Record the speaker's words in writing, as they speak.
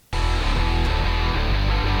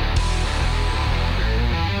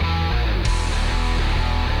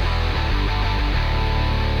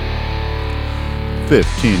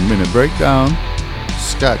15-minute breakdown.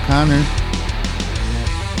 Scott Connor.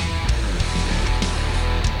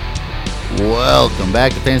 Welcome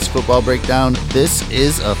back to Fantasy Football Breakdown. This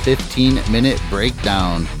is a 15-minute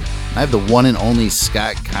breakdown. I have the one and only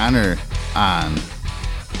Scott Connor on,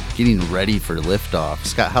 getting ready for liftoff.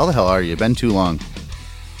 Scott, how the hell are you? Been too long.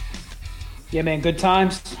 Yeah, man, good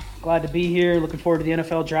times. Glad to be here. Looking forward to the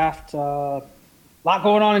NFL draft. A lot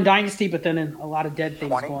going on in Dynasty, but then a lot of dead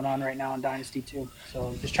things going on right now in Dynasty too.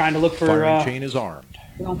 So just trying to look for firing chain is armed.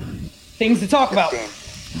 Things to talk about.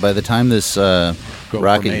 By the time this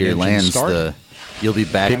rocket here lands, you'll be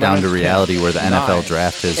back down to reality where the NFL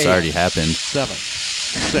draft has already happened. 7,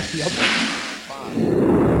 6,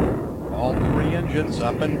 5. All three engines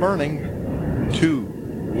up and burning. 2,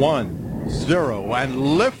 1, 0,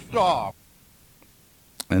 and lift off.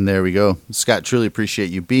 And there we go. Scott, truly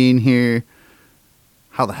appreciate you being here.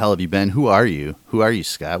 How the hell have you been? Who are you? Who are you,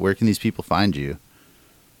 Scott? Where can these people find you?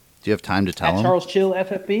 Do you have time to tell them? At Charles Chill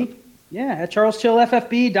FFB. Yeah, at Charles Chill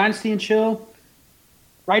FFB, Dynasty and Chill.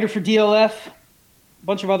 Writer for DLF. A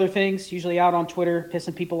bunch of other things. Usually out on Twitter,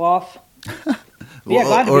 pissing people off. Yeah,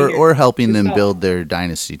 glad to be here. Or helping them build their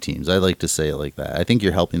Dynasty teams. I like to say it like that. I think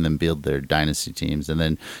you're helping them build their Dynasty teams, and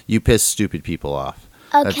then you piss stupid people off.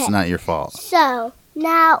 Okay. That's not your fault. So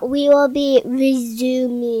now we will be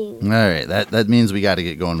resuming. All right, that means we got to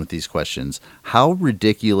get going with these questions. How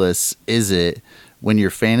ridiculous is it when your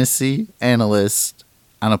fantasy analyst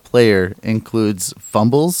on a player includes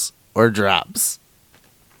fumbles or drops?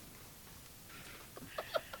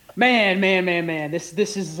 Man.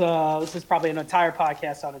 This is probably an entire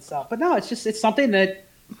podcast on itself. But no, it's something that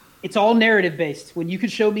it's all narrative based. When you can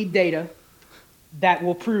show me data that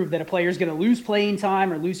will prove that a player is going to lose playing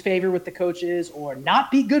time or lose favor with the coaches or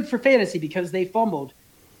not be good for fantasy because they fumbled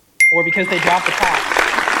or because they dropped the pass.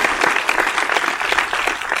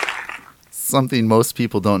 Something most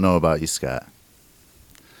people don't know about you, Scott.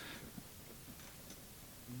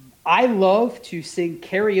 I love to sing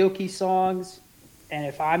karaoke songs, and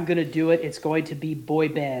if I'm going to do it, it's going to be boy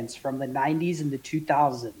bands from the 90s and the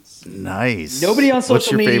 2000s. Nice. Nobody on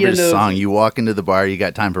social media knows. What's your favorite song? You walk into the bar, you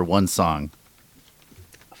got time for one song.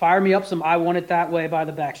 Fire me up some I Want It That Way by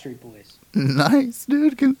the Backstreet Boys. Nice,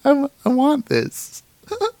 dude. I want this.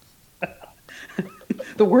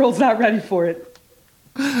 The world's not ready for it.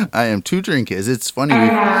 I am two drinkers. It's funny.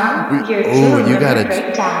 You got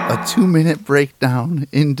a 2-minute breakdown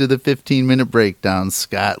into the 15-minute breakdown,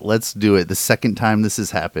 Scott. Let's do it. The second time this has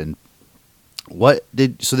happened.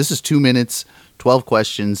 So this is 2 minutes, 12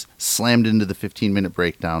 questions, slammed into the 15-minute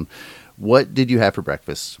breakdown. What did you have for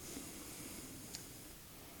breakfast?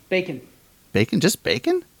 Bacon. Bacon? Just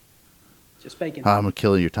bacon? Just bacon. I'm going to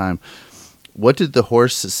kill your time. What did the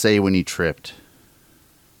horse say when he tripped?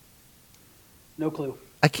 No clue.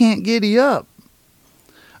 I can't giddy up.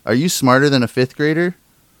 Are you smarter than a fifth grader?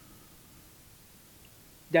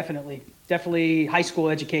 Definitely. Definitely high school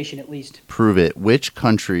education at least. Prove it. Which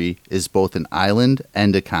country is both an island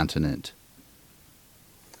and a continent?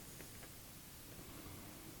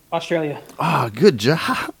 Australia. Ah, good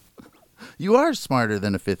job. You are smarter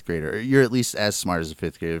than a fifth grader. You're at least as smart as a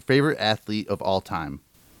fifth grader. Favorite athlete of all time?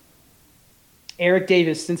 Eric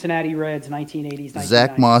Davis, Cincinnati Reds, 1980s, 1990s.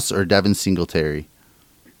 Zach Moss or Devin Singletary?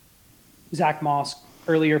 Zach Moss,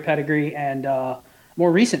 earlier pedigree and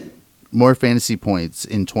more recent. More fantasy points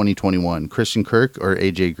in 2021, Christian Kirk or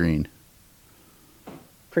AJ Green?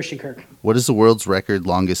 Christian Kirk. What is the world's record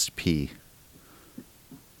longest pee?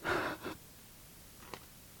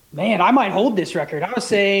 Man, I might hold this record. I would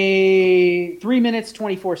say 3 minutes,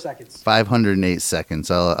 24 seconds. 508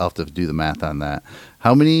 seconds. I'll have to do the math on that.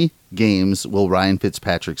 How many games will Ryan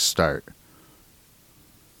Fitzpatrick start?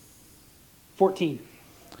 14.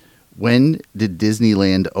 When did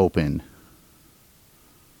Disneyland open?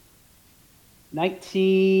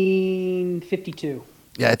 1952.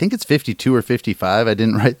 Yeah, I think it's 52 or 55. I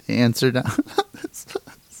didn't write the answer down.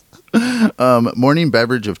 Morning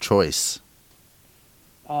beverage of choice.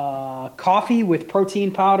 Coffee with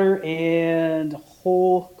protein powder and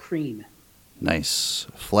whole cream. Nice.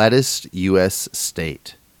 Flattest U.S.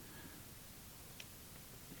 state.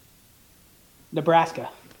 Nebraska.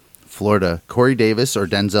 Florida. Corey Davis or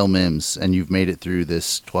Denzel Mims, and you've made it through the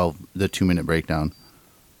 2-minute breakdown.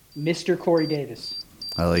 Mr. Corey Davis.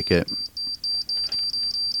 I like it.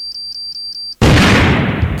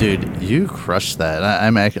 Dude, you crushed that.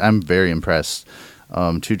 I'm very impressed.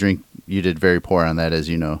 You did very poor on that, as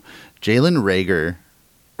you know. Jalen Reagor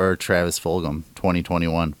or Travis Fulgham,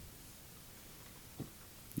 2021.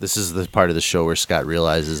 This is the part of the show where Scott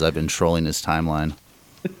realizes I've been trolling his timeline.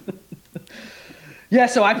 Yeah,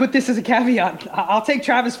 so I put this as a caveat. I'll take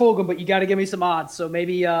Travis Fulgham, but you got to give me some odds. So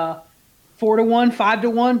maybe 4-1,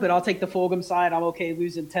 5-1, but I'll take the Fulgham side. I'm okay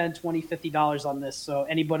losing $10, $20, $50 on this. So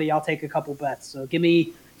anybody, I'll take a couple bets. So give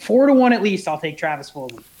me 4-1 at least. I'll take Travis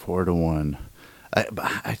Fulgham. 4-1.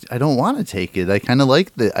 I don't want to take it. I kind of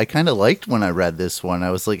like I kind of liked when I read this one.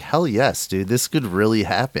 I was like, hell yes, dude, this could really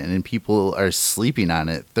happen, and people are sleeping on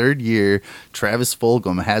it. Third year, Travis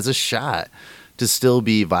Fulgham has a shot to still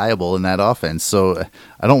be viable in that offense. So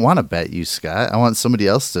I don't want to bet you, Scott. I want somebody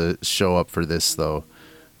else to show up for this, though.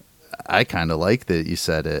 I kind of like that you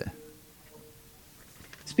said it.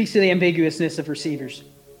 Speaks to the ambiguousness of receivers.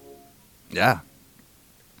 Yeah.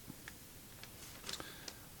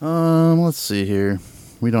 Let's see here.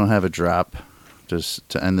 We don't have a drop just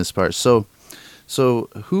to end this part. So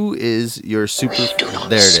who is your super?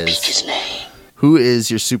 There it is. Who is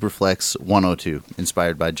your Superflex 102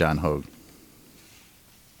 inspired by John Hogue?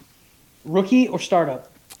 Rookie or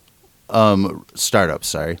startup? Startup.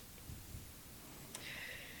 Sorry.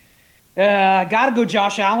 Gotta go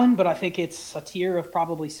Josh Allen, but I think it's a tier of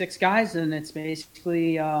probably 6 guys, and it's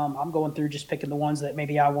basically I'm going through just picking the ones that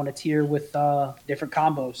maybe I want to tier with different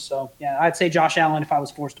combos. So yeah, I'd say Josh Allen if I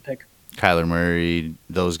was forced to pick. Kyler Murray,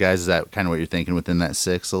 those guys. Is that kind of what you're thinking within that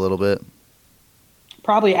 6 a little bit?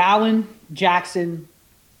 Probably Allen, Jackson,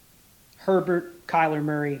 Herbert, Kyler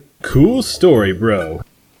Murray. Cool story, bro.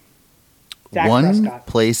 Dak One Prescott.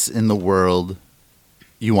 place in the world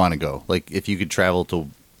you want to go. Like if you could travel to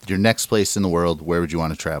your next place in the world, where would you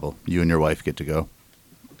want to travel? You and your wife get to go.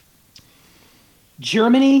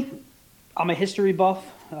 Germany. I'm a history buff.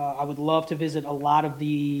 I would love to visit a lot of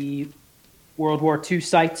the World War II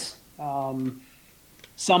sites.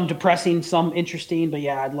 Some depressing, some interesting, but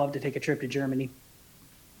yeah, I'd love to take a trip to Germany.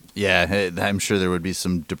 Yeah, I'm sure there would be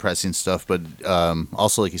some depressing stuff, but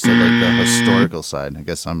also, like you said, like the historical side. I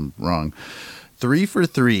guess I'm wrong. 3 for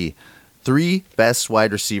 3. 3 best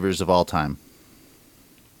wide receivers of all time.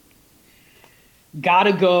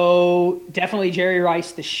 Gotta go. Definitely Jerry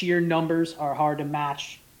Rice. The sheer numbers are hard to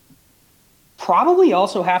match. Probably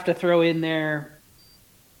also have to throw in there.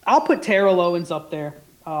 I'll put Terrell Owens up there.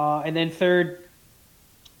 And then third,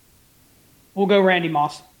 we'll go Randy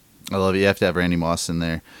Moss. I love it. You have to have Randy Moss in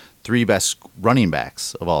there. 3 best running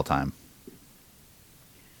backs of all time.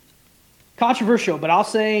 Controversial, but I'll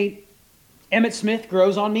say Emmitt Smith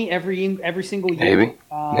grows on me every single year. Maybe.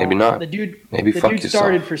 Maybe not. The dude, Maybe the fuck dude yourself.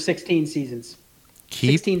 started for 16 seasons.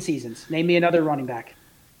 16 seasons. Name me another running back.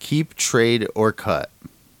 Keep, trade, or cut.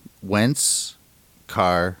 Wentz,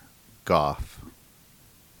 Carr, Goff.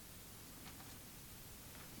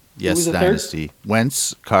 Yes, was the third? Dynasty.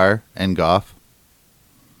 Wentz, Carr, and Goff.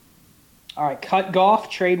 All right, cut Goff,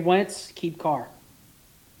 trade Wentz, keep Carr.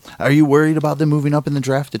 Are you worried about them moving up in the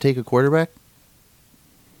draft to take a quarterback?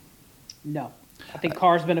 No. I think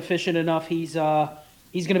Carr's been efficient enough. He's going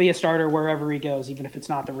to be a starter wherever he goes, even if it's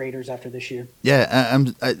not the Raiders after this year. Yeah,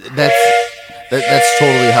 that's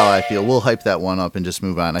totally how I feel. We'll hype that one up and just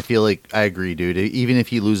move on. I feel like I agree, dude. Even if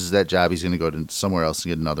he loses that job, he's going to go to somewhere else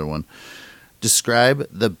and get another one. Describe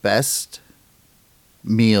the best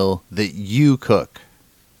meal that you cook.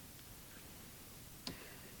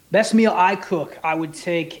 Best meal I cook, I would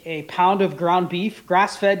take a pound of ground beef,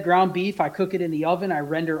 grass-fed ground beef. I cook it in the oven. I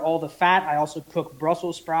render all the fat. I also cook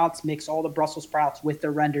Brussels sprouts, mix all the Brussels sprouts with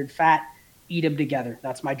the rendered fat, eat them together.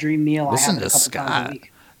 That's my dream meal. Listen I have it to a couple times a Scott.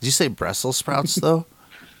 week. Did you say Brussels sprouts, though?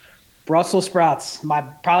 Brussels sprouts,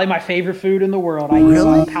 probably my favorite food in the world. I eat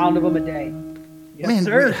Really? about a pound of them a day. Yes, Man,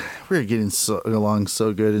 sir. we're getting along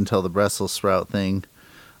so good until the Brussels sprout thing.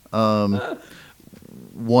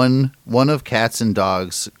 One of cats and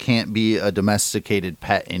dogs can't be a domesticated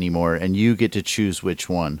pet anymore, and you get to choose which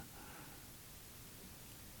one.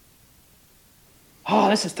 Oh,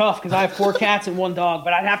 this is tough because I have 4 cats and 1 dog,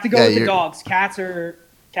 but I'd have to go with the dogs. Cats are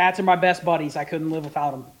my best buddies. I couldn't live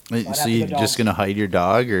without them. So you're just going to hide your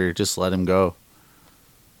dog or just let him go?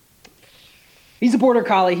 He's a border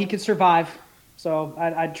collie. He could survive. So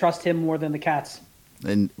I'd trust him more than the cats.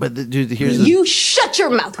 Dude, here's You shut your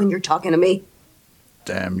mouth when you're talking to me.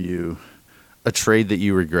 Damn you. A trade that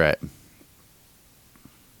you regret.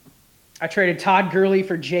 I traded Todd Gurley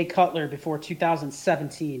for Jay Cutler before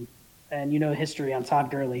 2017. And you know history on Todd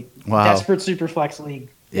Gurley. Wow. Desperate Superflex League.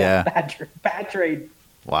 Yeah. Bad trade.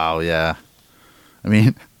 Wow, yeah. I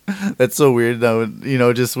mean, that's so weird, though. You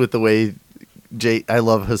know, just with the way I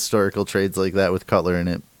love historical trades like that with Cutler in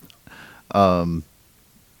it.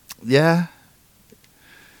 Yeah.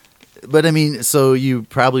 But, I mean, so you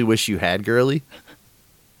probably wish you had Gurley?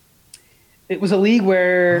 It was a league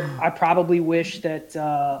where I probably wish that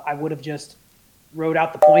I would have just wrote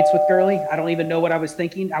out the points with Gurley. I don't even know what I was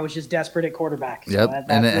thinking. I was just desperate at quarterback. So Yep,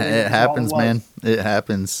 and really it was happens, all it was. man. It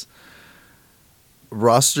happens.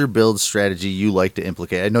 Roster build strategy you like to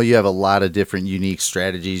implicate. I know you have a lot of different unique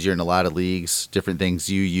strategies. You're in a lot of leagues, different things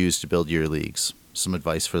you use to build your leagues. Some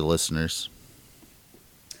advice for the listeners.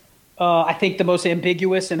 I think the most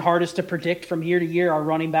ambiguous and hardest to predict from year to year are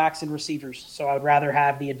running backs and receivers. So I would rather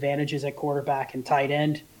have the advantages at quarterback and tight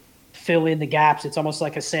end, fill in the gaps. It's almost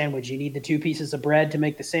like a sandwich. You need the two pieces of bread to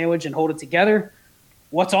make the sandwich and hold it together.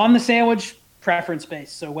 What's on the sandwich? Preference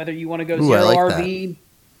based. So whether you want to go Ooh, I zero like RB,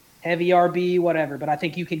 heavy RB, whatever. But I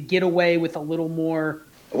think you can get away with a little more.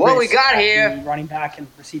 What we risk got at here the running back and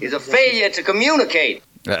receiver is a positions. failure to communicate.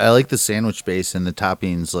 I like the sandwich base and the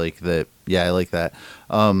toppings like that. Yeah, I like that.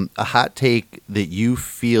 A hot take that you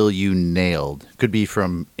feel you nailed could be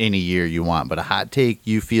from any year you want, but a hot take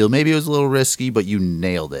you feel maybe it was a little risky, but you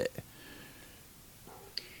nailed it.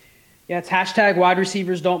 Yeah, it's hashtag wide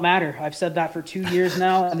receivers don't matter. I've said that for 2 years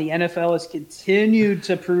now, and the NFL has continued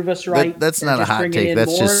to prove us right. That's They're not a just hot bringing take. in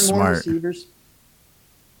That's more just and more smart. receivers.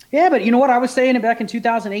 Yeah, but you know what? I was saying it back in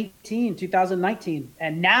 2018, 2019.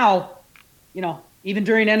 And now, even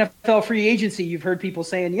during NFL free agency, you've heard people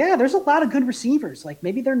saying, yeah, there's a lot of good receivers. Like,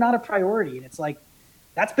 maybe they're not a priority. And it's like,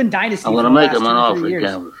 that's been dynasty. I'm for going the to make last him an 2 or offer 3 he years.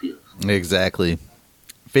 can't refuse. Exactly.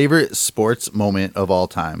 Favorite sports moment of all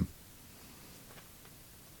time?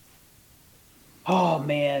 Oh,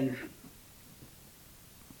 man.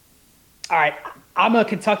 All right. I'm a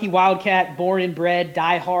Kentucky Wildcat, born and bred,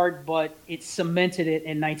 diehard, but it cemented it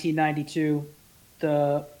in 1992.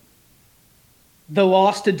 The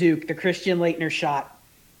loss to Duke, the Christian Laettner shot,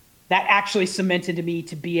 that actually cemented to me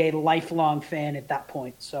to be a lifelong fan at that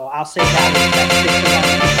point. So I'll say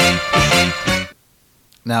that.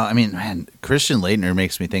 Now, I mean, man, Christian Laettner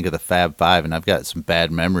makes me think of the Fab Five, and I've got some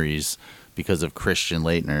bad memories because of Christian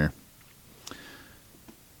Laettner.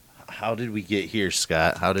 How did we get here,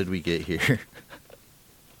 Scott? How did we get here?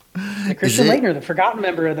 The Christian Laettner, the forgotten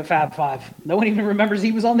member of the Fab Five. No one even remembers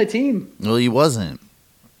he was on the team. Well, he wasn't.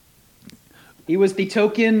 He was the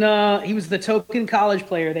token. He was the token college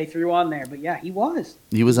player they threw on there. But yeah, he was.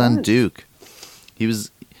 He was on Duke. He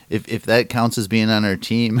was. If that counts as being on our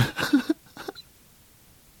team,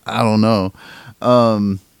 I don't know.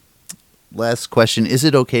 Last question: is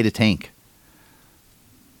it okay to tank?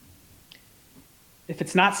 If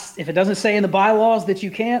it doesn't say in the bylaws that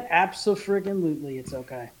you can't, absolutely, it's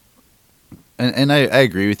okay. And I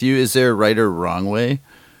agree with you. Is there a right or wrong way?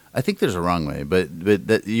 I think there's a wrong way, but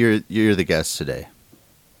that you're the guest today.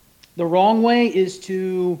 The wrong way is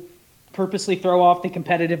to purposely throw off the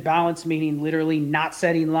competitive balance, meaning literally not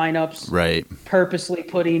setting lineups, Right. purposely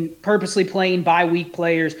playing bye-week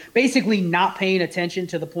players, basically not paying attention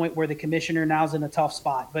to the point where the commissioner now's in a tough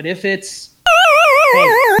spot. But if it's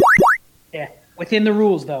within the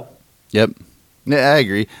rules, though. Yep. Yeah, I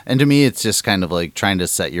agree. And to me, it's just kind of like trying to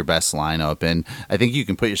set your best lineup. And I think you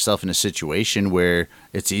can put yourself in a situation where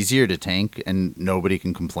it's easier to tank and nobody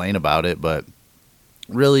can complain about it. But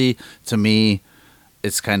really, to me,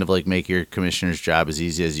 it's kind of like make your commissioner's job as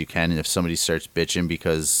easy as you can. And if somebody starts bitching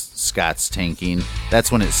because Scott's tanking,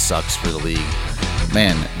 that's when it sucks for the league.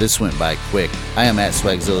 Man, this went by quick. I am at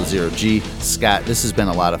Swagzilla0G. Scott, this has been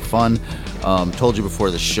a lot of fun. Told you before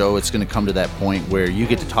the show, it's going to come to that point where you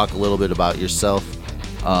get to talk a little bit about yourself.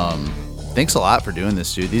 Thanks a lot for doing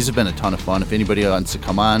this, dude. These have been a ton of fun. If anybody wants to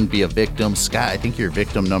come on, be a victim. Scott, I think you're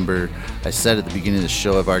victim number, I said at the beginning of the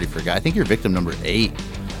show, I've already forgot. I think you're victim number 8.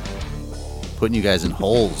 Putting you guys in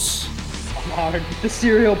holes. I'm honored. The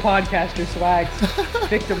serial podcaster Swags,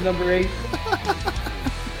 victim number 8.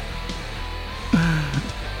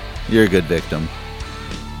 You're a good victim.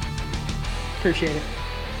 Appreciate it.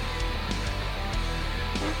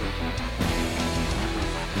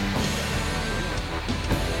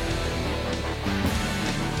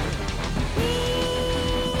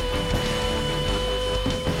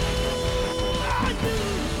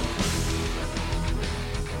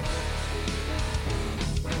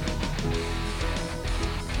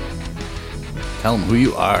 Tell them who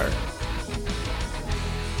you are.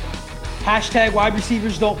 Hashtag wide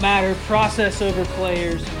receivers don't matter. Process over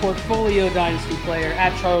players. Portfolio dynasty player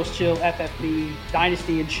at Charles Chill FFB.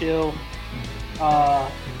 Dynasty and Chill.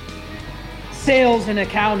 Sales and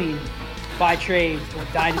accounting by trade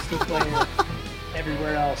with dynasty player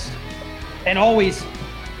everywhere else. And always,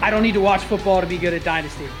 I don't need to watch football to be good at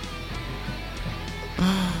dynasty.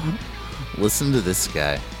 Listen to this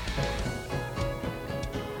guy.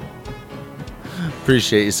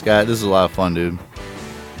 Appreciate you, Scott. This is a lot of fun, dude.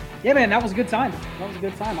 Yeah, man, that was a good time.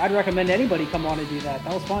 I'd recommend anybody come on and do that.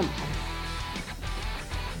 That was fun.